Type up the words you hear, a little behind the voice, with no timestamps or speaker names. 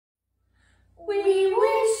We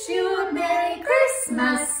wish you a Merry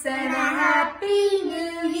Christmas and a Happy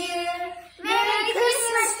New Year. Merry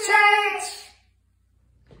Christmas, church!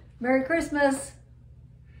 Merry Christmas!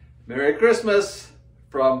 Merry Christmas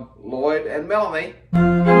from Lloyd and Melanie.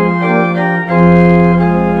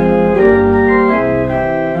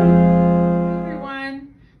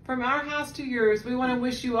 Everyone, from our house to yours, we want to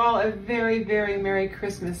wish you all a very, very Merry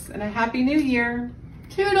Christmas and a Happy New Year.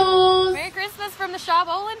 Toodles! Merry Christmas from the Shaw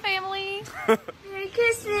Olin family. Merry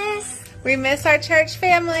Christmas! We miss our church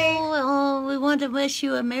family. Oh, we want to wish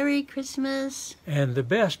you a Merry Christmas. And the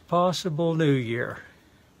best possible New Year.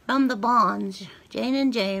 From the Bonds, Jane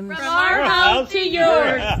and James. From our house to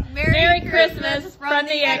yours. Merry Christmas from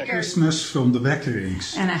the Eckers. Christmas from the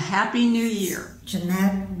Beckerings. And a Happy New Year.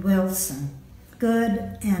 Jeanette Wilson.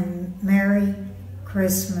 Good and Merry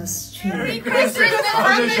Christmas to you. Merry Christmas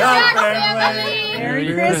from the Shaw family.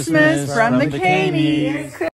 Merry Christmas from the Caneys.